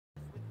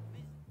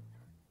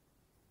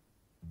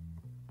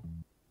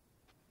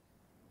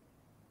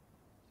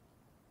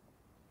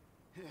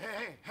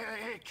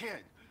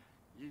kid,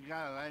 you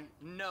got a light?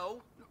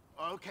 No.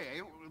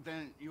 Okay,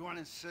 then you want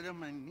to sit on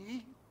my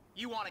knee?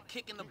 You want a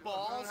kick in the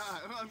balls?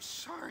 I'm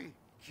sorry,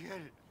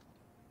 kid.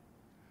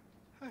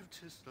 I'm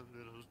just a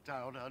little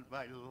down on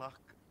my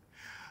luck.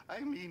 I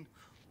mean,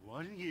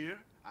 1 year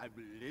I'm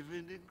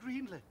living in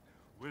Greenland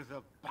with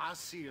a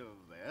posse of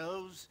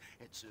elves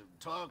and some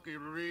talking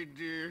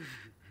reindeer.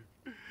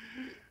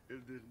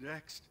 And the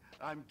next,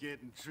 I'm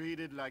getting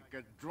treated like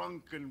a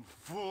drunken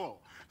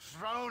fool,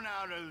 thrown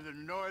out of the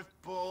North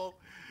Pole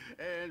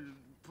and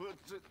put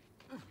to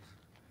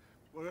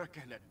work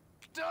in a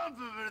dump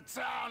of a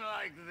town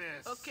like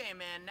this. Okay,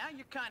 man, now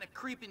you're kind of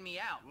creeping me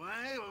out.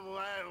 Why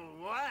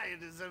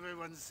does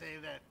everyone say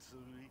that to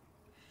me?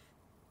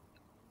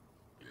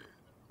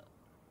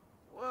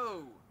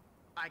 Whoa,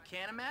 I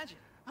can't imagine.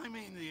 I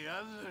mean, the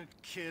other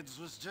kids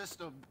was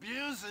just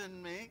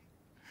abusing me,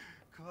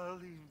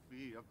 calling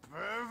me a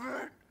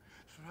pervert,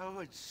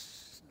 throwing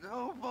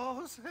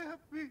snowballs at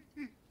me.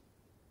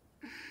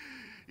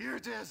 You're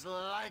just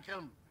like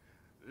them,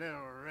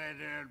 little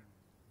red-haired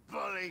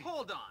bully.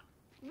 Hold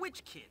on,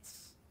 which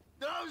kids?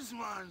 Those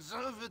ones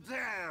over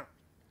there.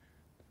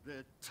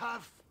 The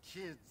tough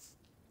kids,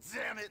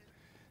 damn it.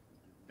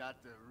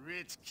 Not the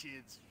rich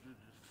kids from the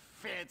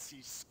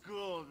fancy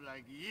schools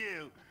like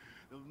you.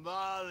 The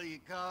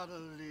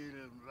molly-coddling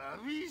and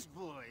mommy's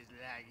boys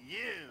like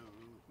you.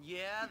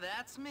 Yeah,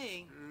 that's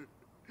me.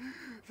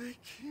 They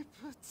keep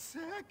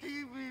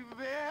attacking me,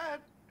 man.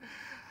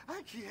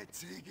 I can't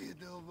take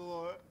it no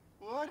more.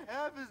 What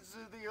happens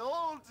to the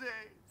old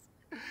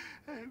days?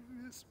 I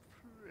miss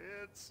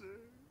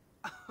Prancer.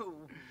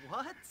 Oh,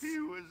 what? He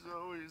was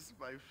always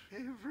my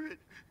favorite.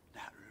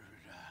 Not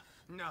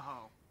Rudolph.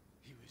 No.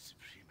 He was a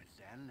prima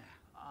donna.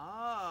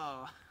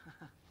 Oh.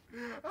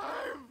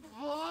 I'm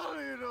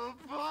falling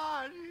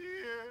apart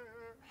here.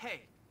 Hey,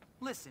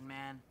 listen,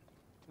 man.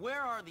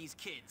 Where are these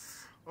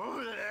kids?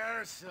 Over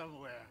there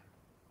somewhere.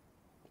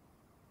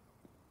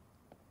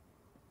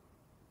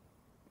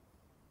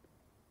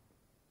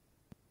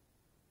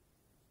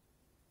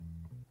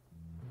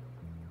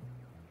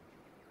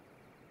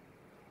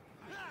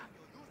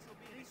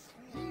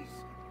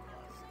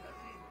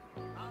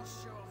 I'll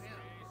show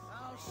him.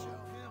 I'll show him.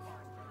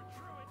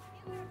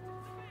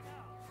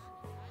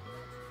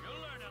 You'll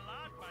learn a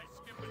lot by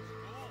skipping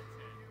school,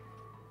 Ted.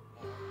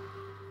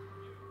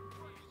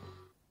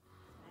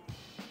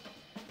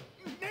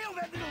 Nail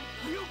that little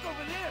puke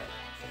over there!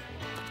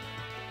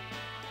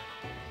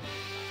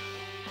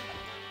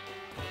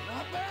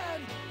 Not bad,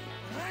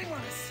 but I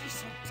want to see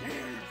some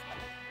tears.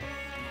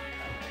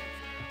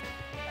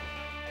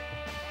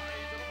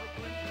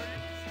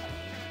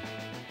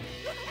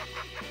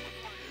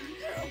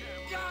 You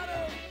got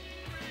him!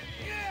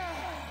 Yeah!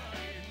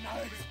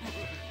 Nice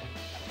one.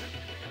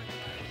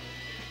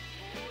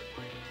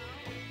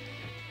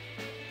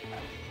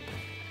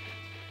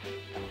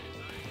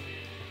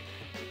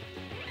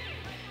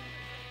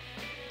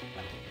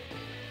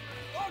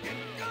 Okay,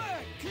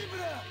 good! Keep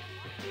it up!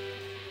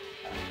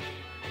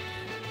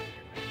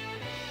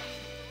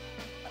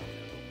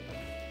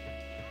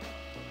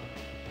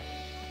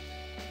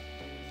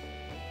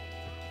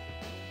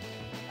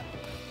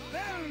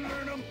 That'll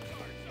learn them!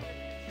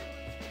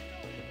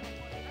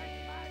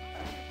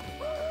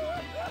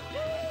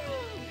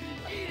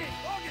 Eat it!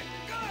 Okay,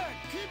 good!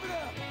 Keep it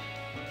up!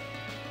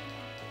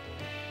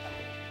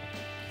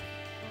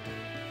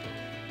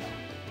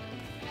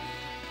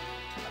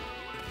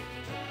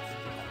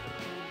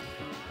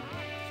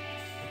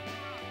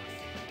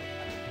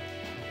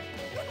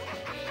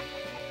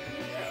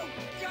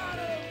 You got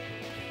him!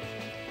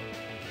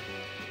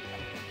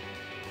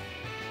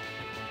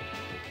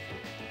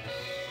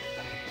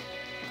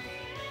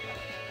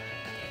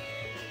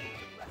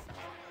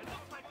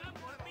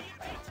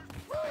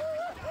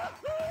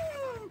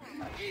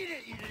 Eat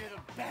it, you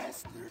little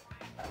bastard!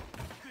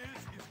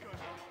 This is good.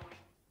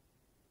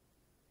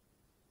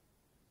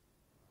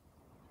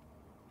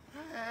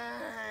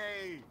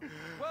 Hey!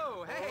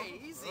 Whoa, hey,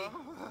 easy.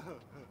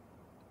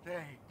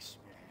 Thanks,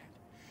 man.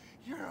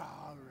 You're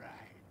all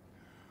right.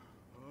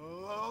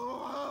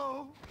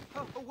 Oh,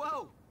 Oh,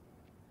 whoa.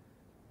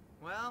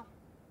 Well,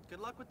 good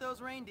luck with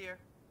those reindeer,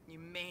 you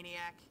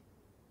maniac.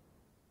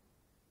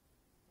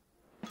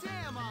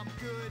 Damn, I'm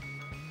good.